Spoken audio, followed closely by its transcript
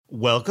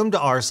Welcome to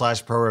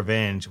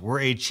r/Prorevenge, where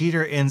a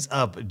cheater ends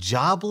up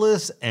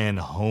jobless and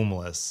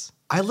homeless.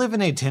 I live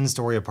in a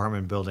 10-story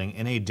apartment building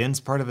in a dense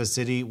part of a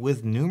city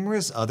with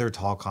numerous other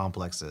tall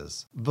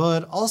complexes,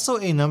 but also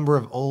a number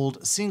of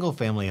old,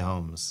 single-family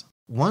homes.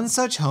 One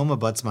such home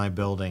abuts my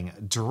building,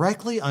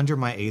 directly under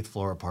my 8th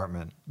floor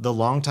apartment. The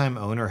longtime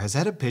owner has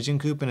had a pigeon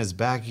coop in his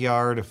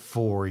backyard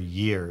for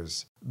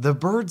years. The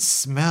birds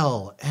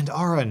smell and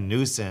are a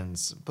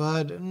nuisance,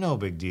 but no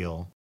big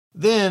deal.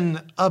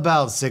 Then,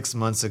 about 6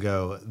 months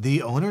ago,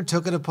 the owner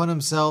took it upon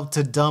himself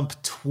to dump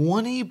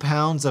 20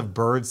 pounds of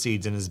bird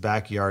seeds in his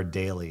backyard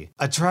daily,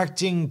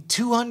 attracting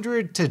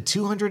 200 to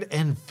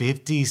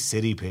 250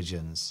 city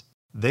pigeons.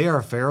 They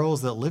are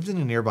ferals that lived in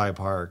a nearby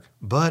park,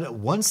 but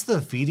once the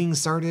feeding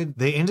started,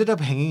 they ended up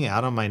hanging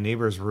out on my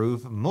neighbor's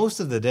roof most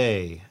of the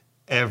day,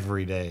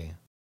 every day.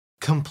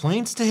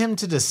 Complaints to him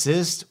to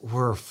desist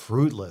were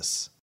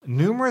fruitless.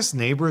 Numerous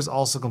neighbors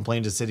also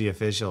complained to city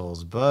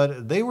officials,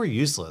 but they were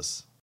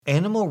useless.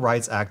 Animal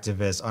rights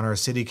activists on our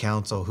city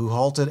council who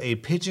halted a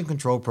pigeon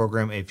control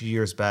program a few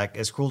years back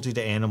as cruelty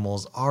to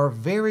animals are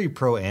very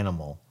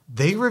pro-animal.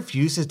 They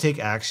refuse to take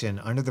action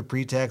under the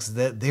pretext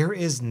that there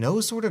is no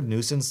sort of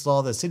nuisance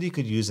law the city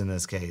could use in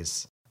this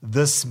case.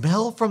 The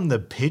smell from the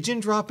pigeon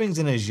droppings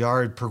in his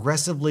yard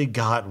progressively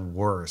got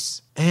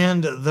worse,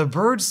 and the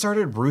birds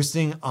started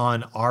roosting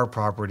on our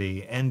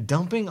property and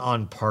dumping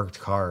on parked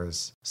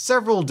cars.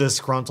 Several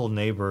disgruntled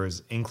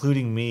neighbors,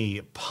 including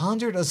me,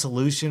 pondered a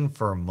solution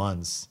for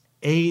months.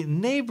 A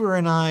neighbor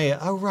and I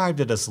arrived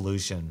at a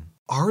solution: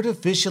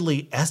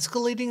 artificially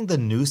escalating the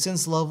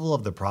nuisance level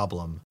of the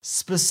problem,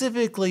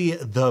 specifically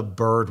the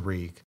bird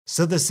reek,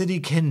 so the city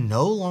can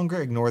no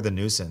longer ignore the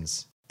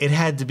nuisance. It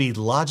had to be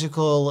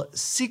logical,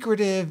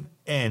 secretive,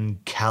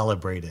 and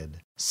calibrated.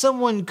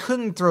 Someone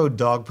couldn't throw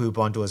dog poop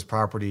onto his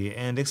property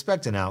and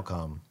expect an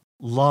outcome.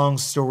 Long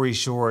story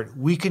short,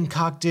 we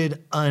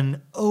concocted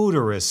an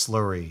odorous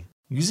slurry.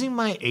 Using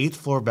my 8th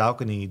floor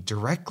balcony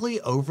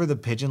directly over the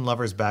pigeon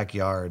lover's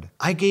backyard,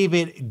 I gave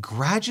it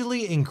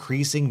gradually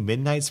increasing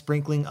midnight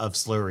sprinkling of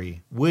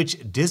slurry,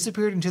 which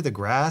disappeared into the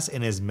grass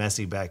in his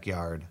messy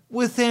backyard.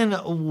 Within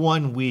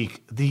 1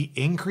 week, the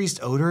increased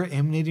odor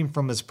emanating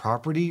from his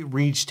property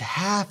reached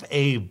half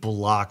a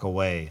block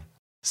away.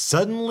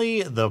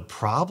 Suddenly, the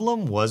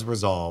problem was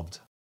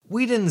resolved.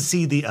 We didn't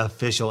see the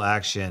official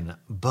action,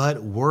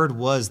 but word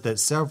was that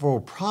several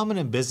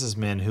prominent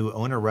businessmen who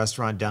own a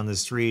restaurant down the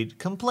street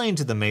complained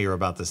to the mayor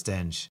about the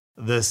stench.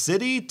 The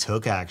city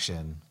took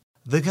action.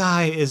 The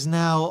guy is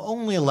now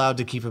only allowed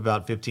to keep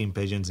about 15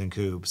 pigeons in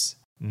coops.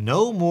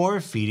 No more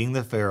feeding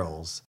the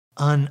ferals.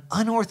 An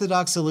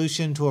unorthodox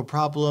solution to a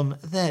problem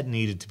that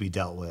needed to be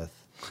dealt with.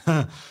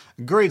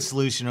 Great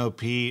solution,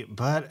 OP,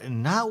 but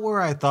not where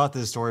I thought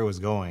this story was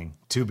going.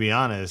 To be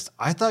honest,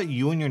 I thought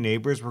you and your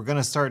neighbors were going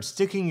to start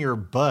sticking your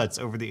butts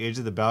over the edge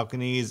of the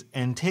balconies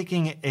and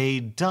taking a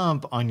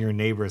dump on your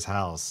neighbor's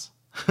house.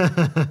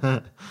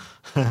 That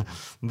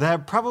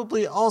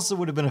probably also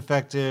would have been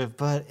effective,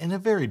 but in a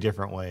very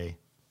different way.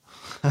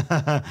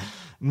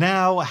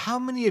 Now, how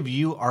many of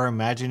you are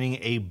imagining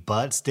a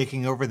butt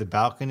sticking over the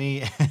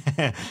balcony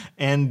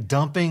and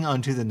dumping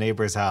onto the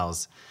neighbor's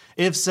house?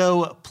 If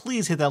so,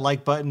 please hit that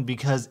like button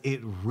because it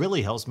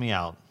really helps me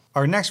out.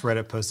 Our next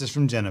Reddit post is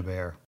from Jenna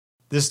Bear.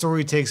 This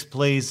story takes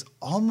place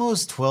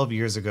almost 12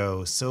 years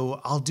ago,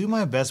 so I'll do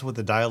my best with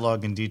the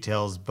dialogue and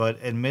details,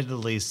 but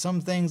admittedly,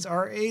 some things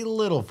are a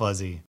little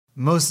fuzzy.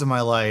 Most of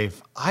my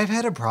life, I've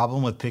had a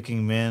problem with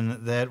picking men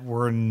that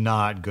were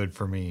not good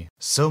for me.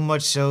 So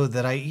much so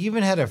that I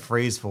even had a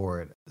phrase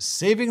for it: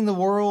 saving the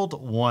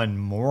world one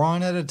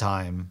moron at a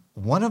time.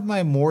 One of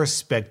my more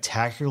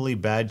spectacularly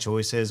bad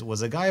choices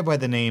was a guy by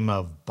the name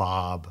of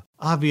Bob.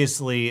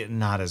 Obviously,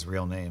 not his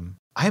real name.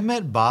 I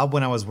met Bob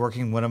when I was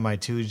working one of my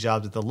 2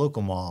 jobs at the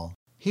local mall.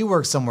 He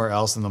worked somewhere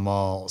else in the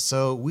mall,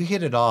 so we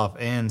hit it off,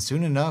 and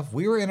soon enough,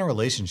 we were in a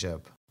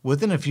relationship.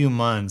 Within a few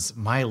months,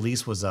 my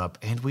lease was up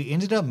and we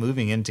ended up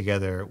moving in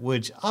together,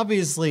 which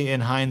obviously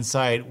in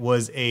hindsight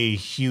was a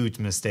huge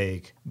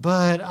mistake.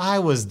 But I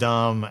was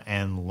dumb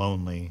and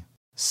lonely.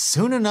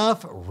 Soon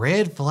enough,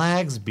 red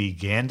flags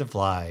began to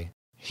fly.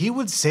 He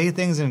would say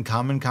things in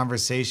common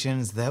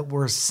conversations that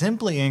were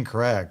simply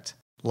incorrect.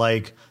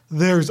 Like,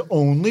 there's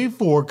only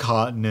 4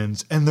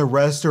 continents and the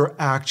rest are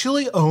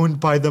actually owned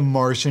by the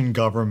Martian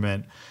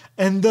government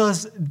and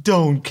thus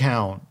don't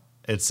count,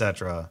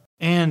 etc.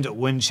 And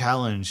when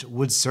challenged,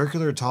 would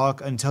circular talk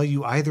until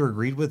you either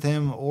agreed with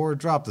him or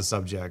dropped the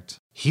subject.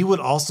 He would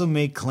also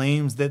make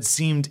claims that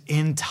seemed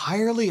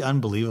entirely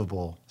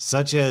unbelievable,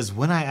 such as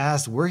when I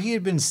asked where he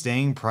had been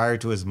staying prior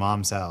to his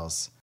mom's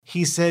house.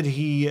 He said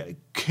he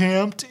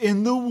camped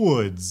in the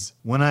woods.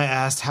 When I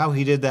asked how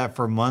he did that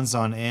for months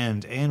on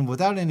end and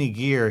without any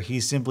gear, he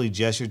simply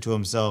gestured to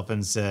himself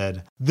and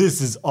said,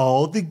 "This is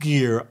all the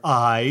gear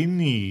I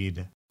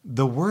need."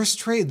 The worst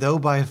trait, though,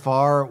 by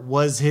far,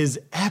 was his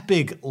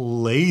epic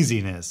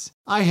laziness.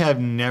 I have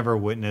never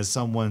witnessed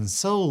someone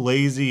so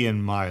lazy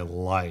in my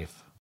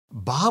life.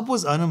 Bob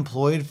was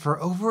unemployed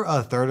for over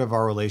a third of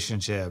our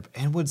relationship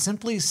and would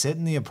simply sit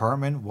in the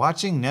apartment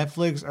watching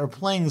Netflix or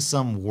playing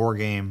some war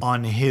game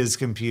on his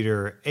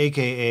computer,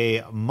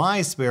 aka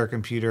my spare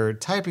computer,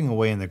 typing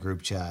away in the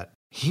group chat.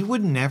 He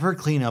would never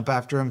clean up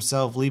after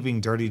himself,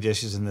 leaving dirty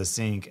dishes in the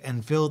sink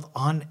and filth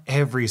on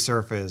every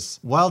surface,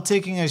 while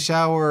taking a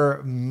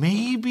shower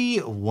maybe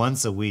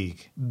once a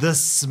week. The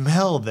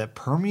smell that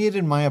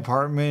permeated my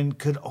apartment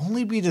could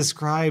only be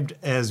described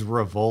as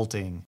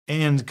revolting,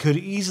 and could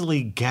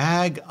easily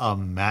gag a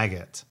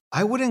maggot.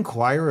 I would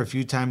inquire a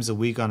few times a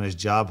week on his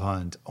job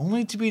hunt,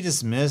 only to be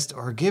dismissed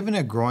or given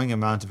a growing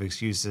amount of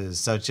excuses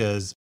such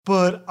as,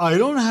 "But I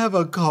don't have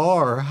a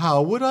car,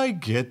 how would I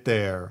get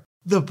there?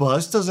 The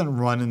bus doesn't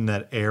run in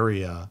that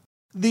area.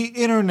 The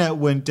internet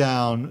went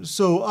down,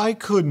 so I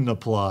couldn't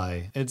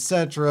apply,"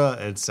 etc.,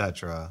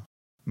 etc.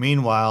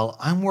 Meanwhile,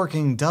 I'm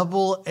working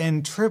double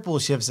and triple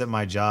shifts at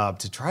my job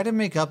to try to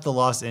make up the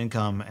lost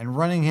income and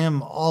running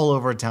him all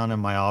over town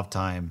in my off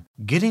time,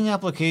 getting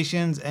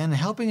applications and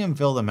helping him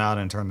fill them out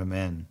and turn them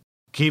in.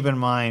 Keep in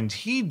mind,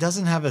 he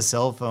doesn't have a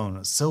cell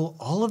phone, so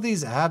all of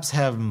these apps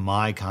have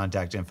my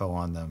contact info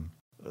on them.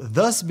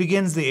 Thus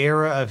begins the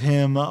era of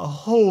him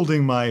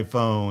holding my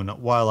phone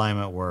while I'm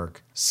at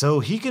work, so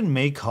he can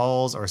make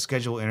calls or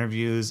schedule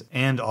interviews,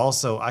 and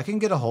also I can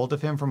get a hold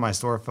of him from my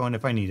store phone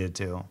if I needed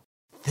to.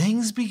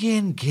 Things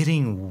began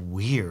getting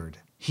weird.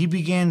 He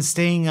began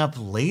staying up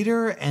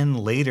later and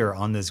later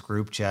on this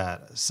group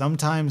chat,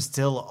 sometimes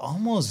till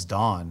almost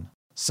dawn.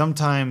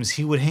 Sometimes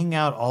he would hang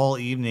out all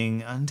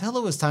evening until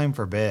it was time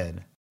for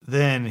bed.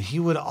 Then he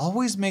would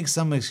always make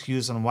some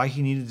excuse on why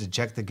he needed to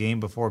check the game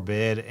before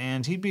bed,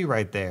 and he'd be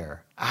right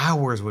there.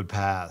 Hours would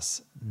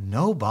pass.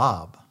 No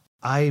Bob.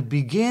 I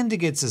began to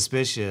get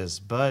suspicious,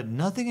 but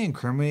nothing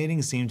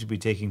incriminating seemed to be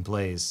taking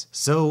place,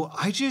 so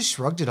I just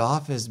shrugged it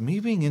off as me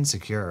being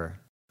insecure.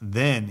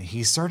 Then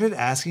he started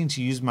asking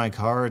to use my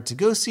car to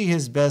go see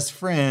his best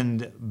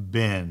friend,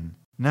 Ben.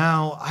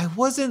 Now, I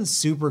wasn't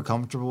super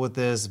comfortable with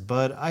this,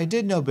 but I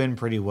did know Ben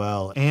pretty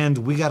well, and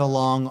we got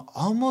along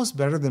almost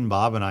better than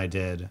Bob and I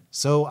did.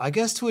 So I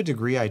guess to a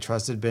degree I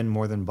trusted Ben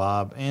more than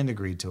Bob and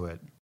agreed to it.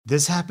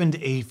 This happened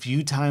a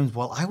few times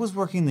while I was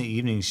working the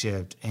evening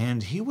shift,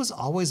 and he was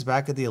always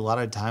back at the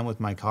allotted time with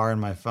my car and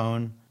my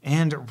phone,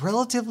 and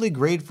relatively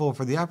grateful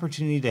for the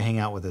opportunity to hang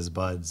out with his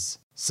buds.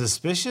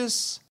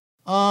 Suspicious?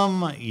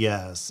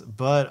 Yes,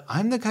 but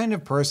I'm the kind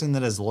of person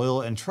that is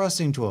loyal and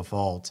trusting to a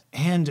fault,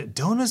 and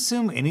don't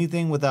assume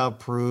anything without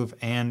proof,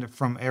 and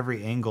from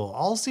every angle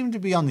all seem to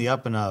be on the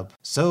up and up,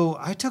 so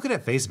I took it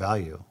at face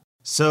value.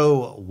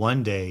 So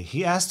one day,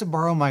 he asked to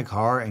borrow my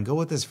car and go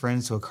with his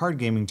friends to a card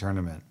gaming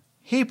tournament.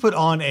 He put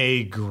on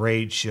a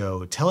great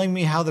show, telling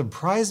me how the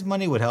prize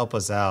money would help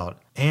us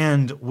out,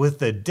 and with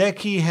the deck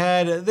he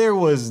had, there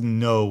was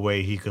no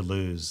way he could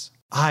lose.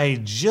 I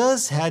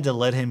just had to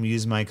let him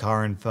use my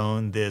car and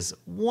phone this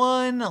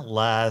one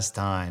last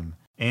time,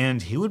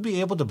 and he would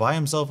be able to buy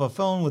himself a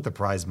phone with the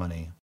prize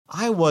money.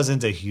 I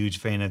wasn't a huge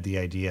fan of the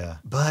idea,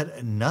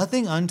 but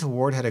nothing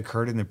untoward had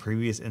occurred in the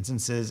previous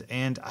instances,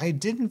 and I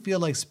didn't feel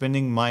like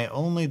spending my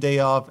only day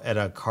off at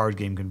a card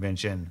game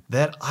convention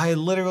that I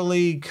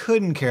literally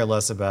couldn't care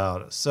less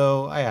about,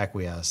 so I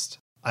acquiesced.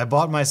 I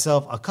bought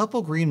myself a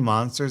couple green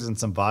monsters and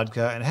some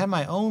vodka and had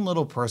my own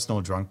little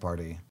personal drunk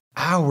party.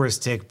 Hours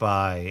tick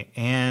by,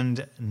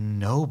 and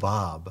no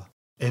Bob.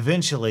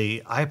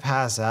 Eventually, I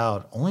pass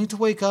out, only to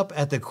wake up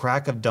at the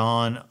crack of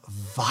dawn,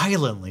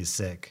 violently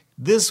sick.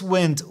 This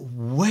went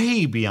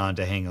way beyond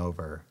a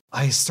hangover.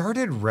 I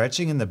started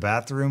retching in the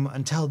bathroom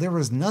until there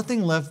was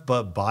nothing left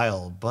but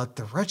bile, but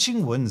the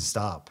retching wouldn't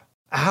stop.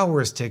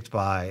 Hours ticked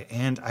by,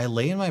 and I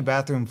lay in my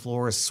bathroom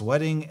floor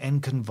sweating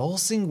and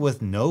convulsing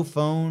with no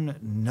phone,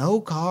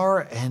 no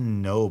car,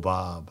 and no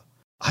Bob.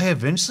 I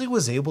eventually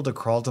was able to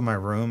crawl to my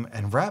room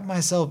and wrap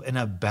myself in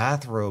a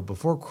bathrobe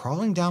before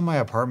crawling down my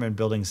apartment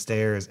building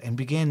stairs and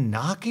began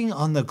knocking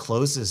on the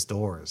closest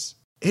doors.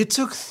 It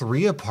took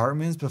 3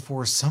 apartments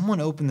before someone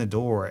opened the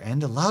door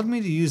and allowed me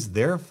to use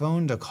their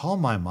phone to call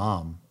my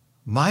mom.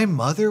 My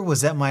mother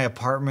was at my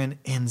apartment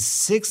in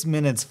 6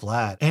 minutes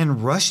flat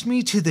and rushed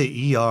me to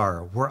the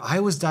ER, where I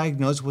was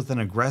diagnosed with an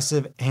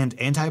aggressive and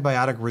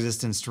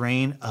antibiotic-resistant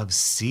strain of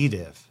C.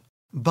 diff.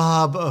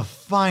 Bob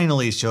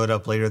finally showed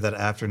up later that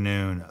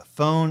afternoon,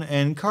 phone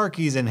and car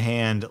keys in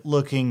hand,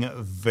 looking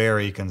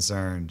very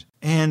concerned,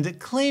 and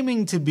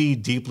claiming to be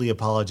deeply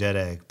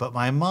apologetic, but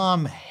my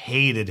mom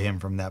hated him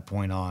from that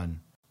point on.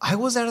 I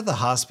was out of the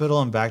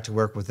hospital and back to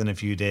work within a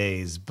few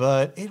days,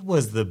 but it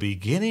was the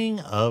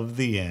beginning of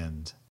the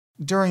end.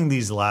 During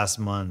these last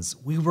months,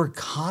 we were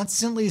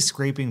constantly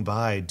scraping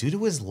by due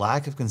to his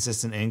lack of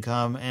consistent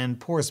income and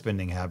poor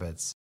spending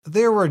habits.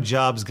 There were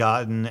jobs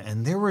gotten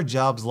and there were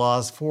jobs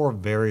lost for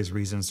various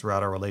reasons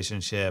throughout our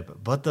relationship,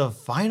 but the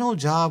final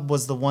job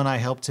was the one I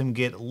helped him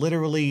get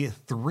literally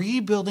 3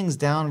 buildings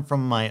down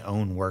from my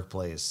own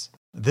workplace.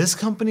 This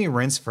company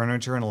rents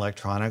furniture and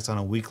electronics on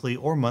a weekly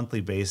or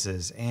monthly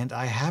basis, and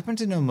I happen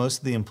to know most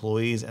of the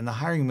employees and the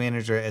hiring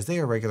manager as they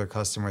are regular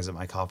customers at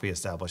my coffee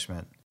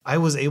establishment. I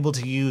was able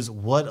to use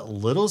what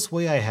little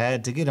sway I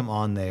had to get him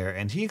on there,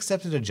 and he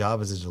accepted a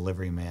job as a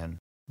delivery man.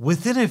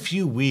 Within a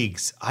few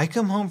weeks, I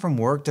come home from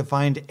work to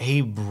find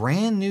a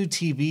brand new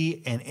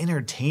TV and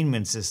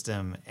entertainment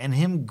system, and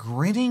him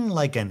grinning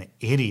like an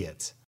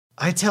idiot.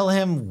 I tell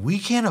him we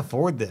can't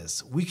afford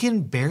this. We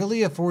can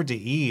barely afford to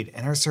eat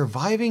and are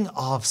surviving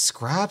off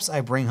scraps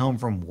I bring home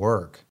from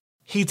work.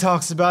 He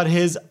talks about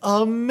his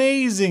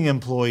amazing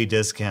employee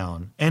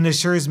discount and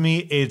assures me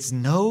it's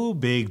no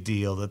big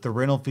deal that the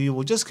rental fee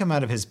will just come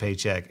out of his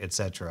paycheck,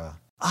 etc.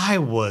 I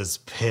was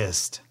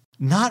pissed.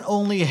 Not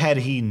only had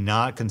he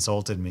not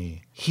consulted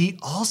me, he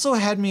also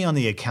had me on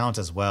the account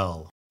as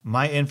well.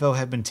 My info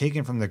had been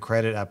taken from the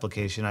credit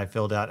application I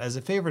filled out as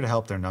a favor to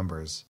help their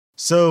numbers.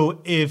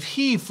 So if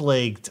he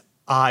flaked,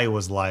 I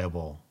was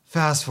liable.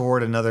 Fast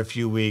forward another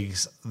few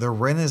weeks, the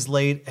rent is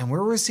late and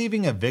we're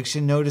receiving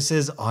eviction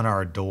notices on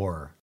our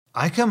door.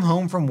 I come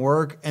home from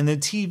work and the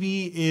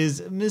TV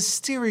is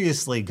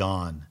mysteriously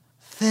gone.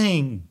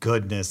 Thank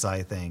goodness,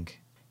 I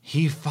think.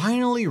 He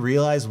finally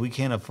realized we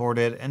can't afford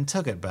it and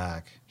took it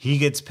back. He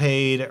gets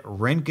paid,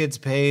 rent gets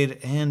paid,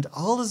 and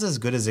all is as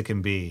good as it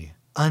can be.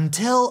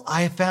 Until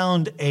I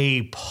found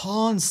a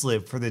pawn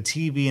slip for the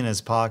TV in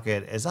his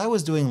pocket as I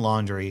was doing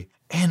laundry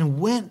and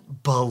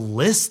went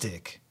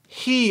ballistic.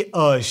 He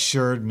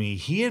assured me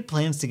he had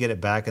plans to get it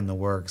back in the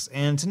works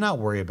and to not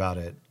worry about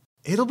it.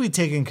 It'll be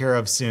taken care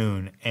of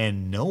soon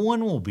and no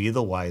one will be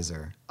the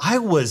wiser. I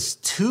was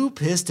too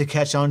pissed to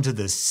catch on to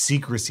the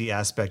secrecy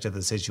aspect of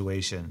the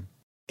situation.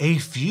 A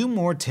few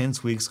more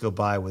tense weeks go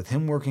by with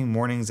him working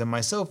mornings and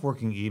myself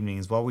working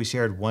evenings while we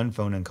shared one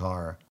phone and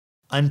car.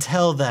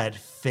 Until that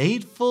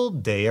fateful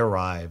day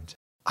arrived.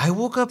 I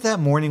woke up that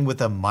morning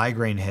with a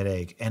migraine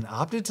headache and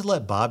opted to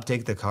let Bob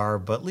take the car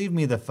but leave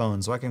me the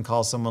phone so I can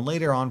call someone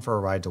later on for a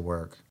ride to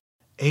work.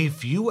 A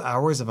few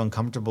hours of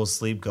uncomfortable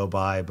sleep go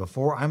by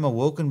before I'm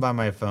awoken by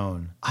my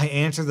phone. I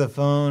answer the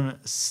phone,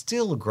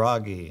 still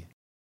groggy.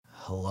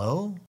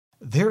 Hello?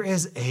 There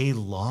is a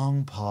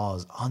long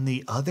pause on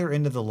the other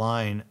end of the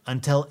line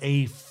until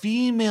a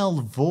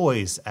female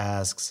voice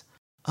asks,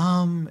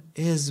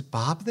 is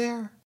Bob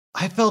there?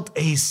 I felt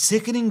a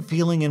sickening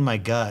feeling in my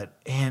gut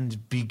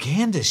and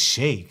began to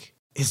shake.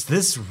 Is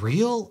this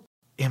real?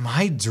 Am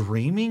I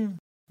dreaming?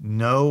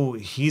 No,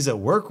 he's at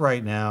work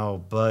right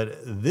now, but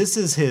this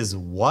is his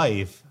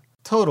wife.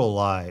 Total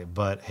lie,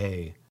 but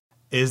hey.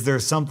 Is there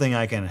something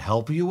I can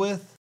help you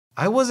with?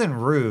 I wasn't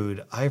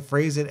rude. I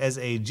phrased it as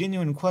a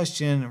genuine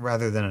question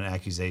rather than an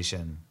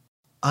accusation.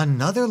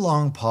 Another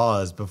long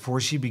pause before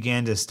she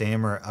began to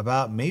stammer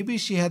about maybe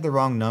she had the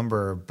wrong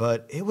number,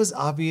 but it was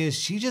obvious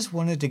she just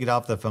wanted to get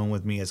off the phone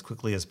with me as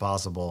quickly as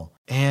possible.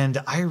 And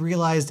I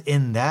realized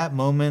in that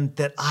moment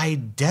that I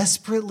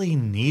desperately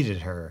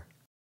needed her.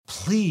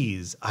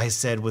 Please, I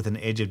said with an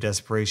edge of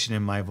desperation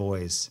in my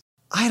voice.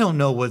 I don't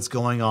know what's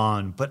going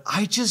on, but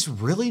I just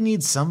really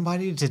need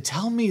somebody to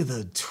tell me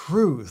the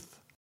truth.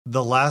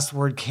 The last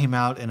word came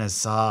out in a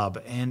sob,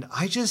 and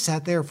I just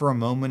sat there for a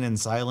moment in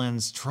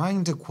silence,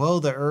 trying to quell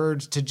the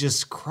urge to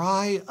just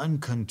cry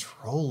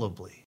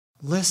uncontrollably.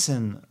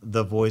 Listen,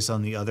 the voice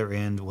on the other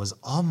end was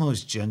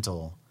almost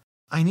gentle.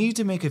 I need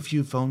to make a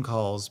few phone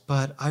calls,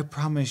 but I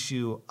promise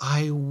you,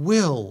 I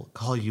will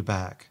call you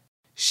back.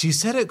 She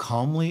said it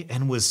calmly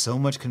and with so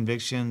much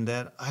conviction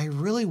that I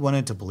really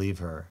wanted to believe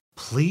her.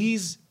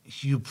 Please,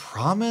 you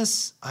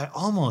promise? I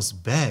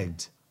almost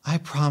begged. I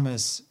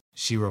promise,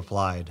 she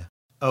replied.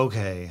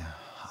 Okay,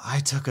 I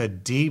took a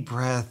deep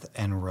breath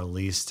and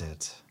released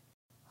it.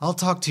 I'll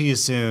talk to you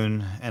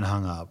soon, and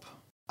hung up.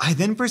 I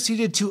then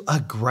proceeded to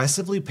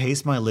aggressively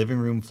pace my living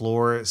room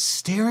floor,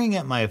 staring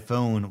at my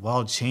phone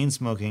while chain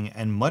smoking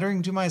and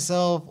muttering to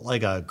myself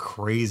like a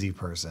crazy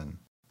person.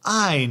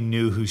 I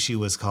knew who she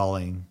was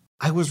calling.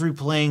 I was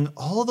replaying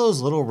all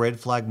those little red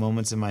flag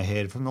moments in my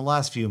head from the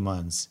last few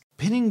months,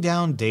 pinning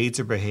down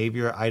dates or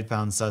behavior I'd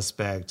found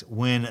suspect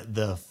when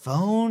the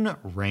phone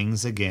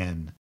rings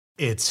again.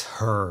 It's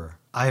her.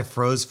 I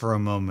froze for a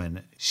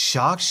moment,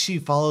 shocked she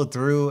followed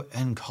through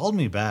and called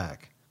me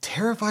back.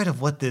 Terrified of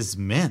what this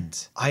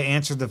meant, I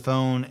answered the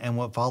phone, and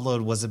what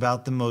followed was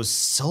about the most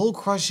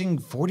soul-crushing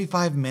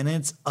 45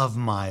 minutes of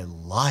my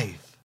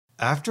life.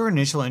 After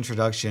initial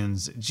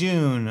introductions,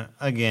 June,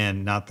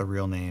 again not the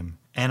real name,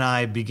 and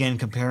I began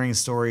comparing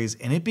stories,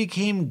 and it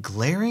became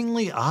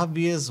glaringly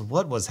obvious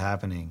what was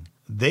happening.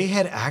 They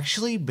had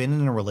actually been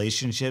in a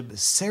relationship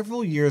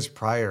several years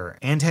prior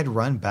and had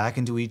run back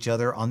into each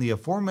other on the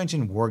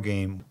aforementioned war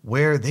game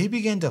where they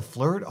began to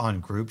flirt on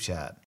group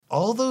chat.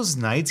 All those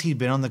nights he'd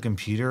been on the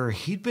computer,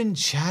 he'd been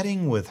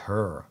chatting with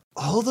her.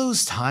 All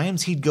those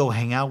times he'd go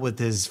hang out with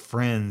his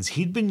friends,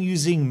 he'd been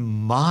using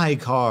my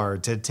car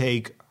to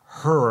take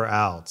her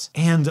out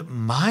and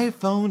my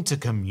phone to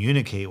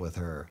communicate with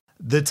her.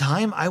 The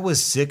time I was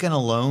sick and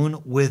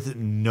alone with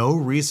no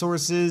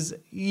resources,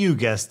 you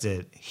guessed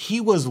it,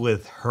 he was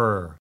with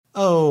her.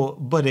 Oh,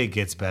 but it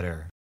gets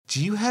better. Do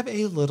you have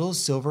a little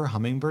silver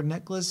hummingbird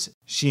necklace?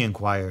 She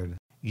inquired.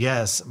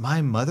 Yes,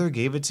 my mother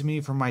gave it to me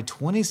for my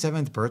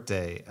 27th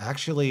birthday.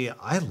 Actually,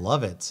 I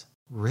love it.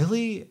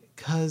 Really?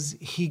 'Cause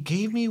he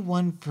gave me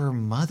one for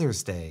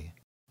Mother's Day.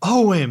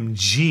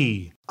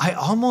 OMG! I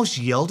almost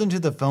yelled into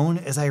the phone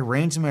as I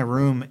ran to my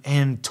room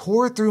and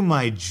tore through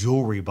my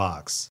jewelry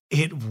box.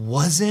 It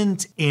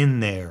wasn't in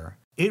there.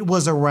 It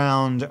was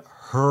around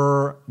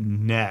her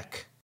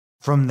neck.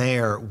 From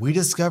there, we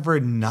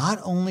discovered not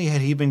only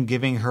had he been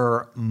giving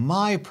her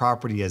my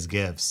property as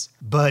gifts,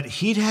 but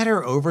he'd had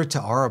her over to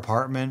our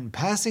apartment,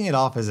 passing it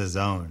off as his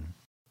own.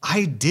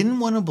 I didn't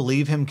want to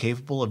believe him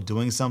capable of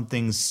doing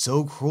something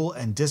so cruel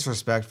and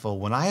disrespectful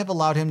when I have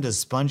allowed him to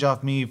sponge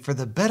off me for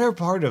the better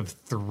part of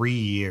 3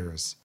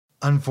 years.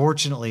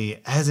 Unfortunately,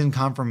 as in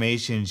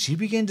confirmation, she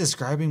began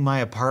describing my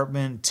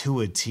apartment to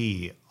a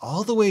T,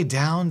 all the way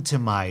down to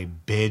my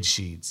bed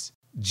sheets.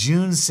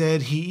 June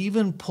said he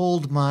even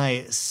pulled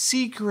my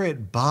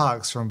secret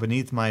box from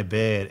beneath my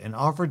bed and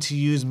offered to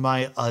use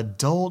my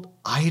adult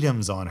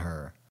items on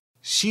her.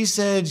 She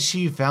said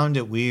she found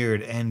it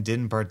weird and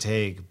didn't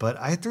partake, but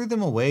I threw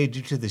them away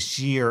due to the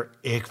sheer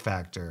ick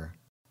factor.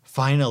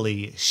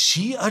 Finally,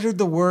 she uttered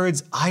the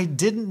words I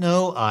didn't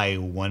know I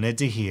wanted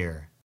to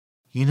hear.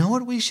 You know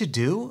what we should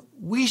do?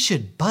 We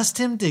should bust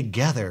him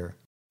together.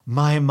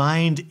 My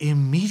mind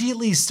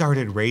immediately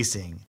started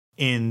racing.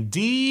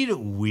 Indeed,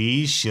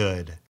 we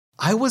should.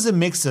 I was a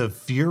mix of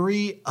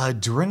fury,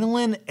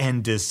 adrenaline,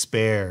 and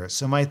despair,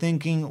 so my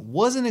thinking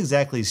wasn't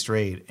exactly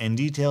straight, and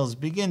details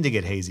begin to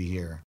get hazy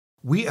here.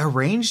 We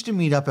arranged to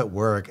meet up at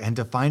work and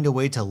to find a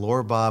way to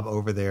lure Bob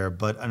over there,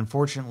 but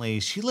unfortunately,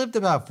 she lived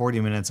about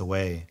 40 minutes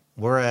away,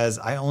 whereas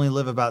I only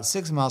live about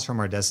 6 miles from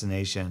our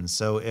destination,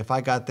 so if I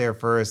got there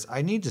first,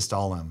 I need to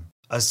stall him.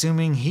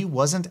 Assuming he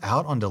wasn't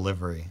out on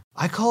delivery,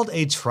 I called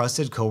a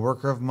trusted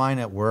coworker of mine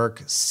at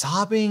work,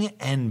 sobbing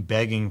and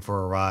begging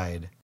for a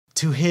ride.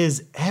 To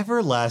his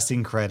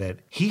everlasting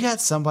credit, he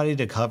got somebody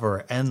to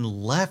cover and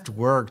left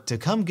work to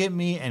come get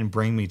me and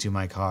bring me to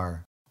my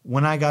car.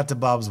 When I got to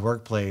Bob's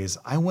workplace,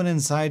 I went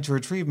inside to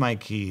retrieve my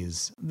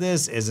keys.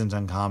 This isn't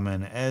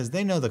uncommon, as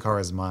they know the car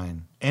is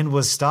mine, and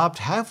was stopped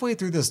halfway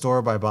through the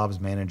store by Bob's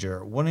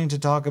manager, wanting to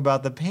talk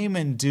about the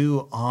payment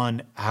due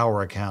on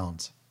our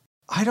account.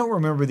 I don't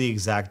remember the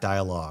exact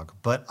dialogue,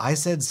 but I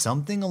said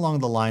something along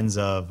the lines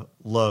of,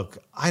 "Look,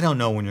 I don't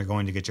know when you're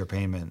going to get your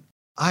payment."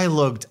 I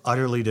looked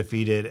utterly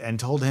defeated and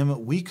told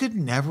him we could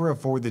never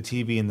afford the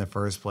TV in the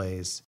first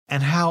place,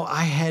 and how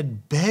I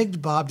had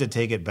begged Bob to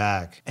take it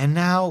back, and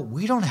now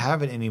we don't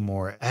have it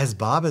anymore as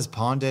Bob has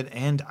pawned it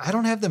and I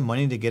don't have the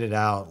money to get it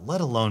out,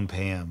 let alone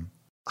pay him.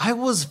 I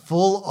was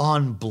full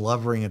on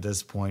blubbering at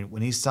this point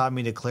when he stopped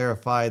me to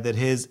clarify that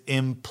his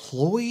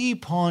employee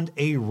pawned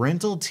a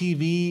rental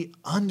TV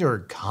under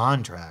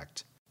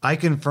contract. I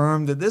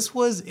confirmed that this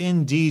was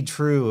indeed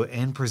true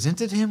and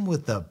presented him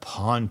with the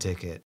pawn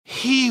ticket.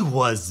 He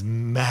was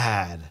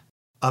mad.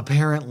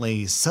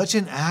 Apparently, such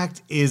an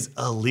act is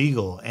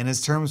illegal and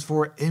has terms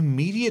for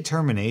immediate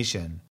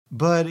termination.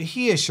 But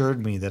he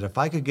assured me that if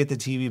I could get the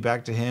TV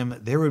back to him,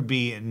 there would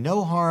be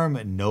no harm,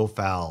 no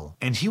foul,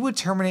 and he would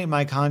terminate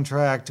my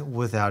contract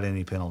without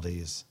any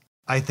penalties.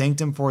 I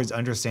thanked him for his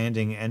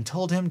understanding and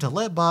told him to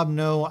let Bob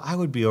know I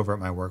would be over at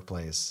my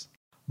workplace.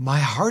 My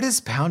heart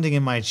is pounding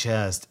in my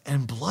chest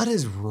and blood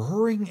is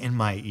roaring in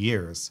my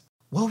ears.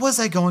 What was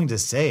I going to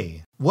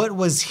say? What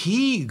was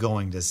he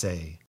going to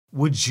say?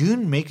 Would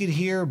June make it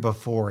here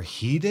before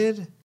he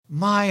did?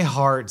 My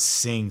heart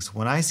sinks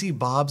when I see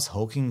Bob's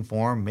hulking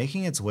form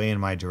making its way in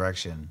my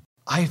direction.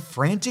 I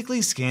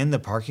frantically scan the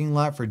parking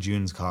lot for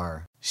June's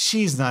car.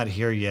 She's not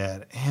here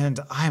yet, and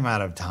I'm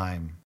out of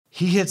time.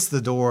 He hits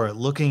the door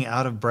looking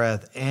out of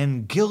breath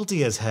and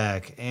guilty as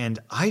heck, and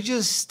I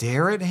just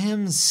stare at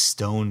him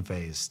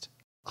stone-faced.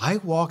 I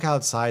walk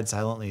outside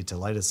silently to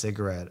light a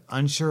cigarette,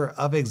 unsure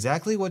of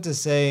exactly what to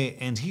say,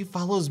 and he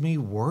follows me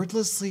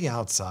wordlessly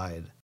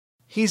outside.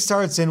 He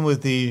starts in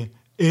with the,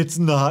 "It's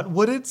not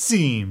what it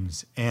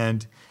seems,"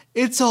 and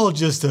 "It's all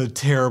just a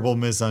terrible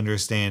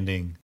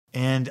misunderstanding."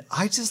 And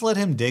I just let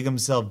him dig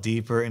himself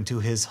deeper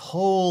into his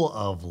hole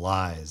of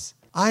lies.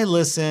 I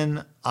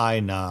listen,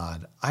 I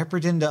nod, I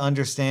pretend to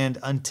understand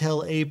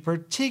until a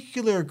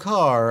particular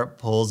car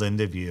pulls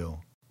into view.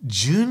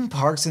 June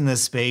parks in the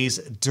space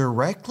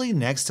directly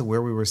next to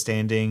where we were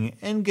standing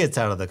and gets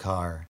out of the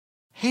car.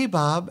 "Hey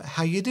Bob,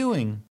 how you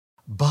doing?"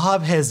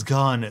 Bob has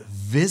gone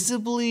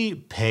visibly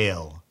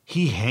pale.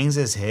 He hangs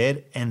his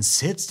head and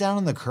sits down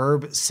on the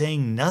curb,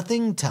 saying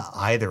nothing to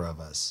either of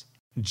us.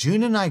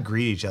 June and I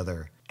greet each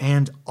other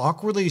and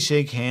awkwardly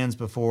shake hands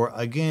before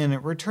again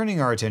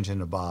returning our attention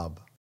to Bob.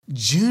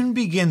 June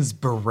begins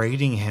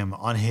berating him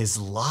on his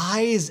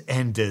lies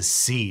and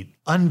deceit,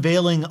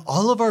 unveiling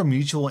all of our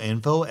mutual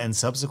info and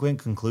subsequent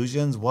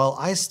conclusions while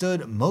I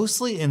stood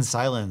mostly in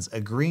silence,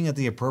 agreeing at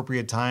the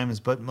appropriate times,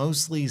 but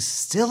mostly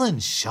still in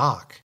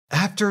shock.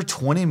 After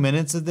 20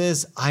 minutes of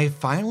this, I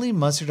finally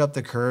mustered up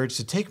the courage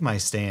to take my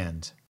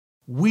stand.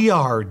 "We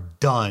are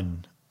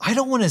done. I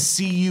don't want to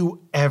see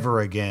you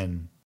ever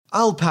again.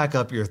 I'll pack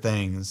up your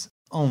things,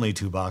 only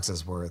 2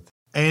 boxes worth.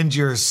 And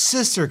your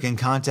sister can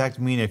contact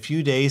me in a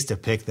few days to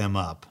pick them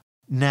up.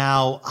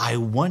 Now, I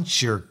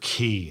want your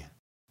key."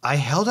 I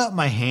held out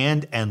my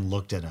hand and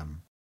looked at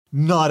him.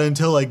 Not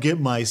until I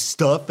get my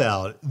stuff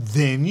out,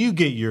 then you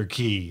get your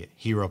key,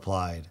 he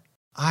replied.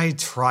 I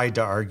tried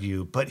to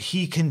argue, but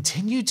he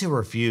continued to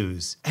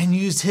refuse and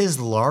used his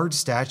large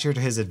stature to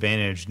his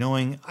advantage,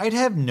 knowing I'd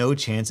have no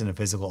chance in a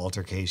physical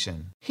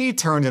altercation. He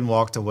turned and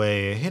walked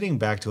away, heading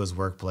back to his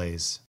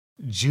workplace.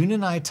 June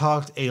and I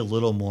talked a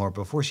little more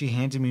before she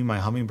handed me my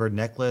hummingbird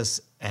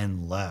necklace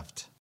and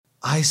left.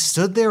 I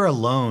stood there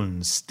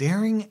alone,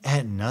 staring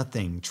at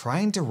nothing,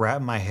 trying to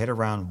wrap my head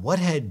around what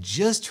had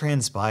just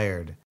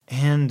transpired.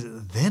 And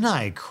then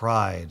I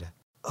cried.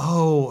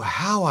 Oh,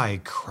 how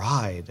I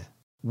cried.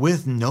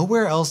 With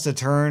nowhere else to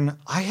turn,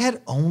 I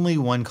had only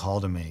one call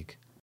to make.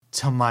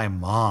 To my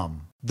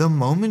mom. The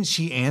moment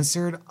she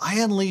answered, I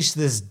unleashed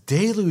this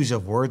deluge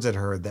of words at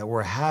her that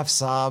were half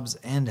sobs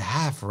and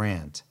half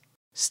rant.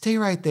 "Stay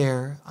right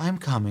there, I'm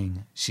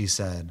coming," she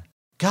said.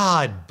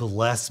 God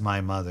bless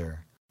my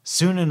mother.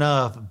 Soon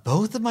enough,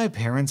 both of my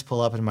parents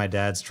pull up in my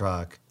dad's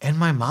truck, and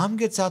my mom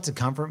gets out to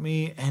comfort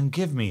me and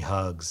give me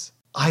hugs.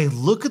 I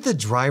look at the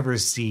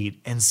driver's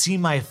seat and see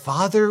my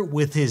father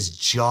with his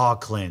jaw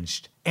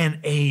clenched and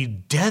a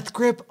death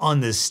grip on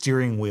the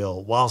steering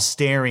wheel while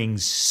staring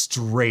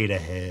straight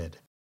ahead.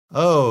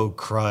 Oh,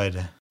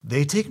 crud.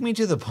 They take me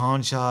to the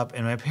pawn shop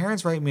and my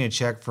parents write me a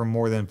check for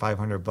more than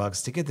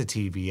 $500 to get the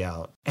TV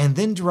out, and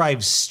then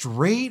drive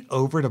straight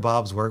over to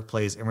Bob's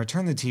workplace and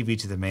return the TV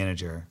to the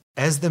manager.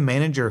 As the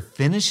manager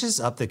finishes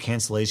up the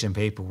cancellation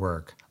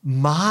paperwork,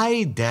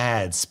 my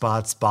dad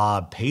spots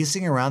Bob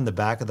pacing around the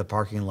back of the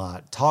parking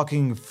lot,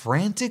 talking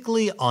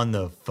frantically on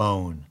the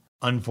phone.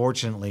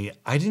 Unfortunately,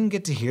 I didn't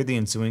get to hear the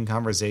ensuing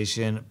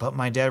conversation, but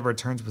my dad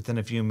returns within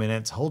a few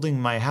minutes holding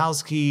my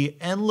house key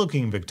and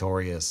looking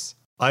victorious.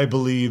 "I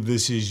believe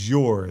this is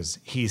yours,"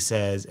 he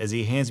says as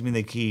he hands me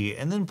the key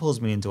and then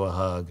pulls me into a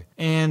hug,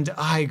 and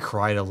I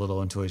cried a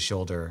little into his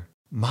shoulder.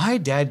 My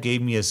dad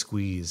gave me a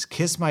squeeze,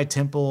 kissed my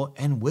temple,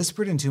 and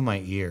whispered into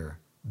my ear,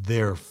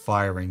 "They're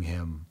firing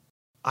him."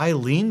 I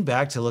leaned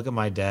back to look at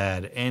my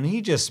dad, and he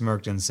just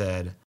smirked and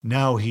said,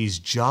 "Now he's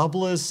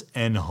jobless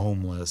and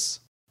homeless."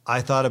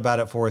 I thought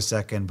about it for a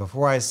second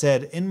before I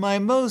said in my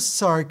most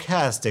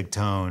sarcastic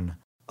tone,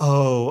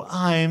 "Oh,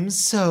 I'm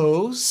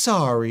so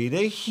sorry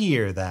to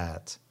hear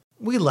that."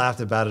 We laughed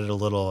about it a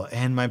little,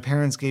 and my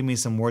parents gave me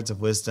some words of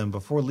wisdom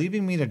before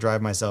leaving me to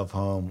drive myself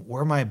home,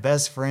 where my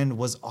best friend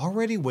was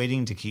already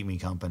waiting to keep me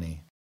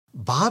company.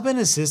 Bob and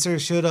his sister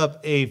showed up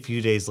a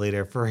few days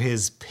later for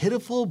his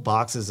pitiful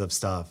boxes of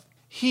stuff.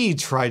 He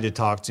tried to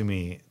talk to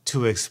me,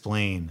 to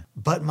explain,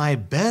 but my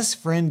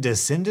best friend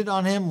descended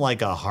on him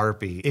like a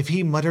harpy if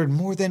he muttered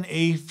more than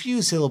a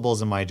few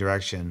syllables in my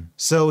direction,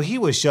 so he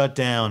was shut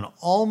down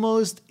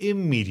almost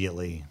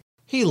immediately.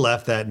 He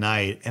left that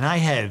night, and I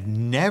have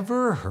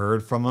never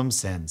heard from him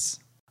since.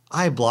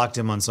 I blocked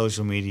him on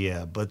social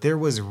media, but there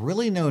was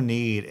really no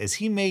need as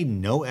he made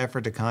no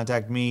effort to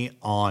contact me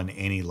on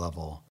any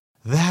level.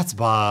 That's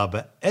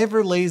Bob,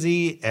 ever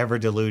lazy, ever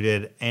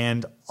deluded,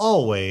 and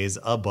always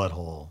a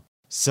butthole.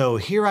 So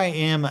here I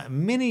am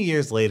many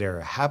years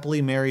later,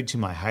 happily married to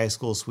my high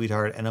school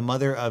sweetheart and a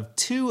mother of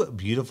 2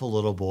 beautiful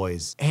little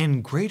boys,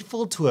 and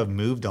grateful to have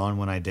moved on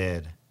when I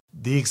did.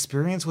 The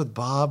experience with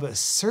Bob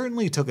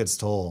certainly took its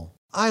toll.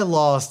 I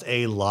lost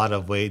a lot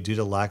of weight due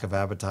to lack of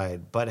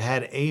appetite, but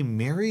had a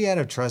myriad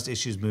of trust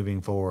issues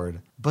moving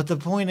forward. But the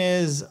point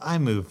is, I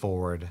moved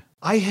forward.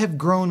 I have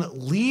grown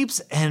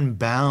leaps and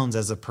bounds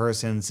as a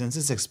person since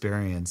this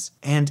experience,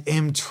 and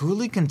am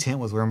truly content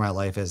with where my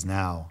life is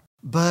now.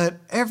 But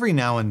every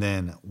now and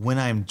then, when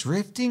I'm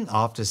drifting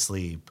off to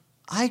sleep,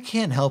 I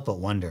can't help but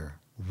wonder,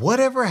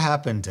 whatever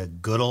happened to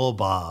good old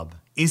Bob?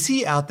 Is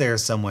he out there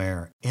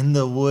somewhere in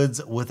the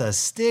woods with a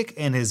stick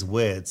and his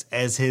wits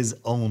as his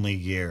only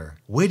gear,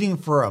 waiting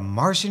for a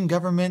Martian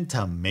government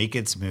to make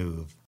its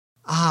move?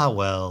 Ah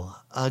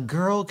well, a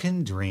girl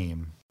can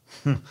dream.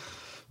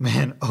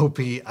 Man,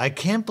 Opie, I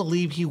can't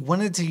believe he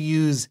wanted to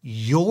use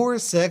your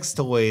sex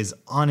toys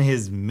on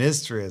his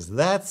mistress.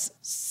 That's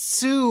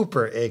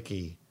super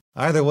icky.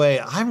 Either way,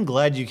 I'm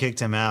glad you kicked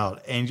him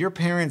out, and your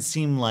parents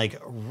seem like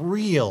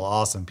real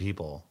awesome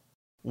people.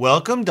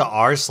 Welcome to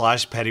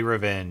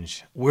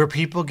r/Pettyrevenge, where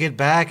people get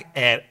back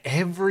at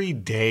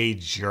everyday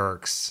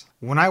jerks.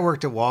 When I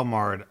worked at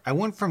Walmart, I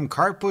went from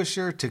cart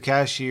pusher to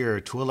cashier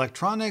to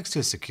electronics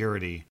to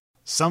security.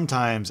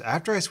 Sometimes,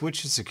 after I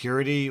switched to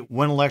security,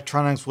 when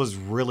electronics was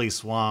really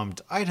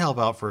swamped, I'd help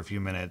out for a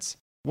few minutes.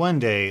 One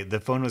day, the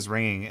phone was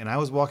ringing and I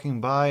was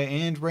walking by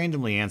and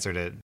randomly answered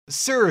it.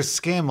 Sir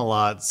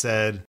Scamalot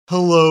said,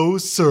 "Hello,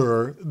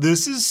 sir.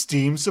 This is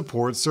Steam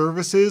Support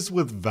Services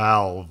with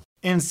Valve."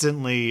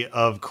 Instantly,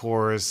 of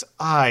course,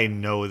 I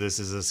know this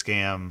is a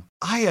scam.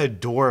 I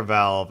adore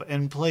Valve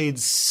and played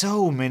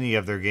so many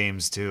of their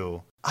games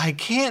too. I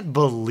can't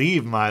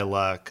believe my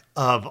luck.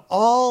 Of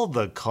all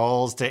the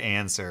calls to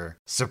answer,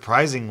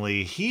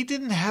 surprisingly, he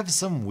didn't have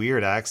some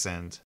weird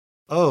accent.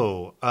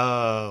 "Oh,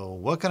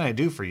 what can I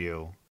do for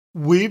you?"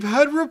 "We've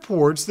had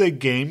reports that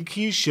game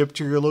keys shipped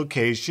to your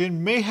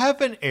location may have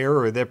an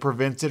error that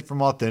prevents it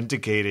from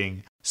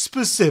authenticating.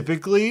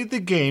 Specifically, the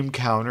game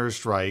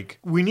Counter-Strike.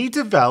 We need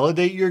to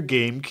validate your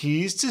game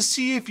keys to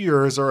see if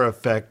yours are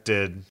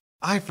affected.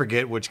 I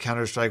forget which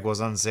Counter-Strike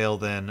was on sale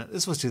then.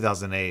 This was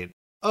 2008.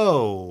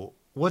 Oh,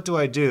 what do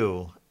I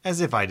do?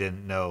 As if I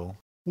didn't know.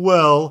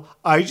 Well,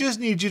 I just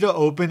need you to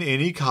open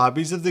any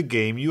copies of the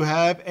game you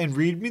have and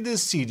read me the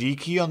CD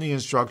key on the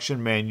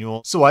instruction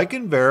manual so I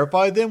can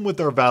verify them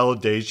with our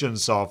validation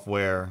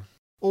software.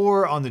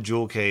 Or on the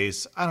jewel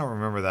case. I don't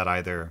remember that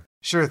either.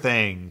 Sure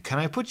thing. Can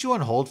I put you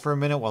on hold for a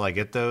minute while I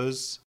get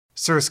those?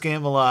 Sir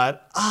Scamelot,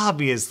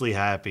 obviously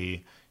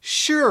happy.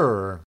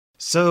 Sure.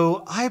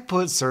 So I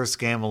put Sir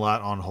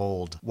Scamelot on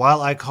hold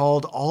while I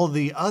called all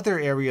the other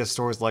area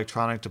store's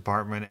electronic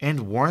department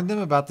and warned them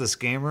about the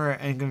scammer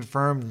and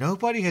confirmed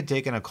nobody had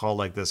taken a call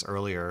like this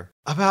earlier.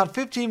 About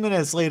 15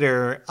 minutes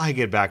later, I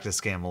get back to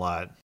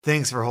Scamelot.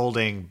 Thanks for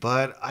holding,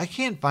 but I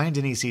can't find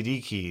any CD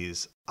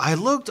keys. I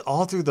looked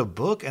all through the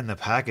book and the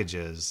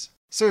packages.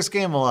 Sir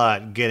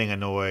Scamelot getting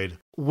annoyed.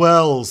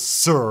 Well,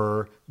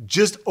 sir,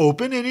 just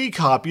open any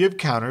copy of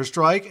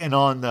Counter-Strike and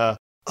on the...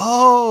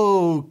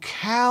 Oh,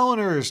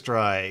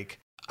 Counter-Strike.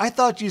 I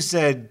thought you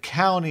said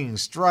Counting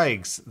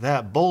Strikes,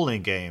 that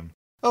bowling game.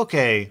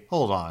 Okay,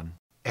 hold on.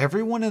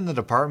 Everyone in the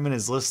department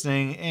is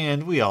listening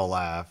and we all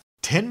laugh.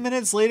 10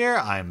 minutes later,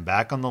 I'm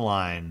back on the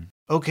line.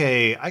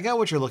 Okay, I got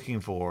what you're looking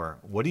for.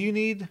 What do you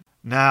need?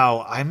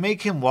 Now, I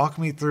make him walk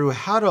me through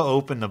how to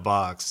open the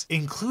box,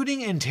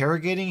 including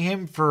interrogating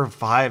him for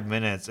 5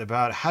 minutes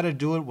about how to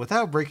do it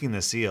without breaking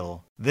the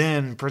seal.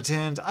 Then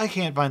pretend I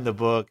can't find the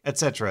book,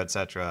 etc.,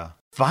 etc.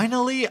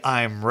 Finally,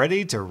 I'm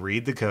ready to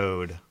read the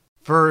code.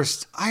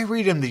 First, I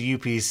read him the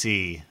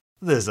UPC.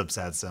 This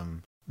upsets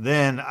him.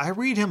 Then, I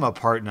read him a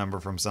part number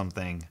from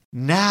something.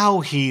 Now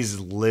he's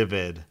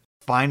livid.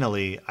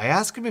 Finally, I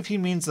ask him if he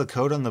means the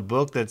code on the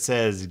book that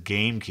says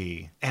game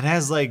key and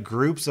has like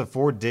groups of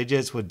 4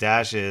 digits with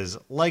dashes,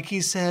 like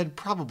he said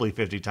probably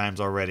 50 times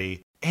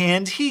already,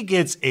 and he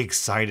gets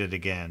excited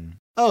again.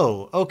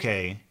 Oh,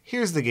 okay,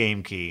 here's the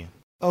game key.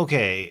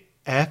 Okay,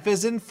 F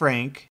is in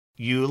Frank,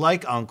 U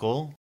like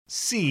uncle,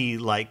 C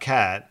like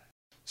cat.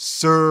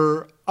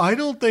 Sir, I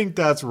don't think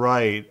that's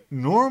right.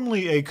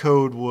 Normally a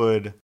code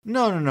would...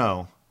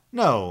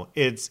 No,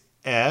 it's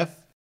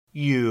F,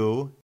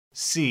 U,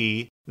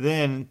 C,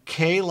 then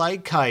K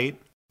like kite,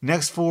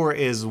 next 4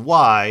 is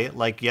Y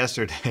like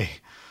yesterday,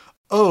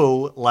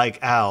 O like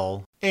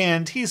owl,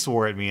 and he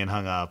swore at me and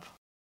hung up.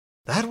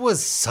 That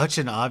was such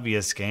an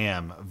obvious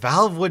scam.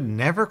 Valve would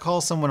never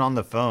call someone on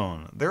the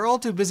phone. They're all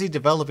too busy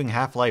developing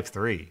Half-Life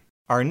 3.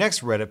 Our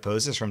next Reddit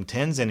post is from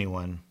Tens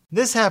Anyone.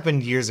 This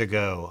happened years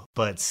ago,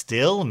 but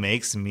still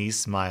makes me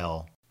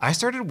smile. I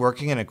started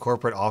working in a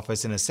corporate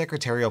office in a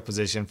secretarial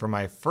position for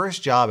my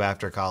first job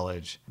after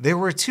college. There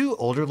were 2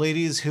 older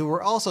ladies who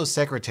were also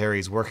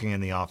secretaries working in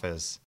the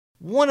office.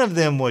 One of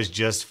them was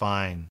just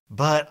fine,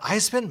 but I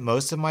spent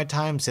most of my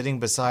time sitting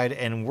beside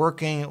and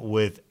working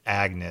with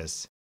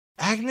Agnes.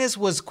 Agnes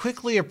was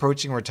quickly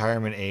approaching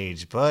retirement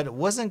age, but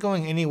wasn't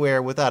going anywhere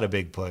without a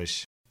big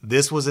push.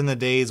 This was in the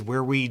days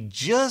where we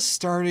just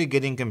started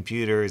getting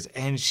computers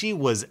and she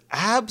was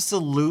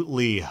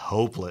absolutely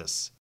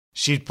hopeless.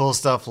 She'd pull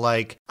stuff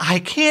like, I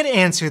can't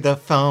answer the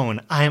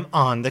phone, I'm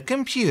on the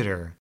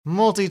computer.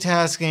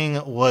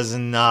 Multitasking was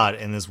not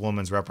in this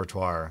woman's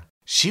repertoire.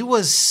 She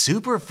was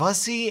super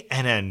fussy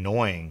and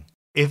annoying.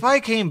 If I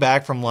came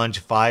back from lunch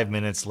 5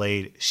 minutes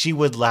late, she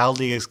would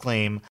loudly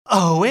exclaim,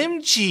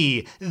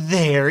 OMG,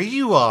 there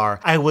you are,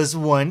 I was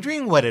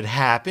wondering what had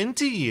happened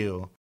to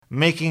you.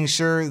 Making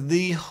sure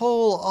the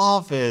whole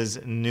office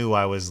knew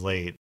I was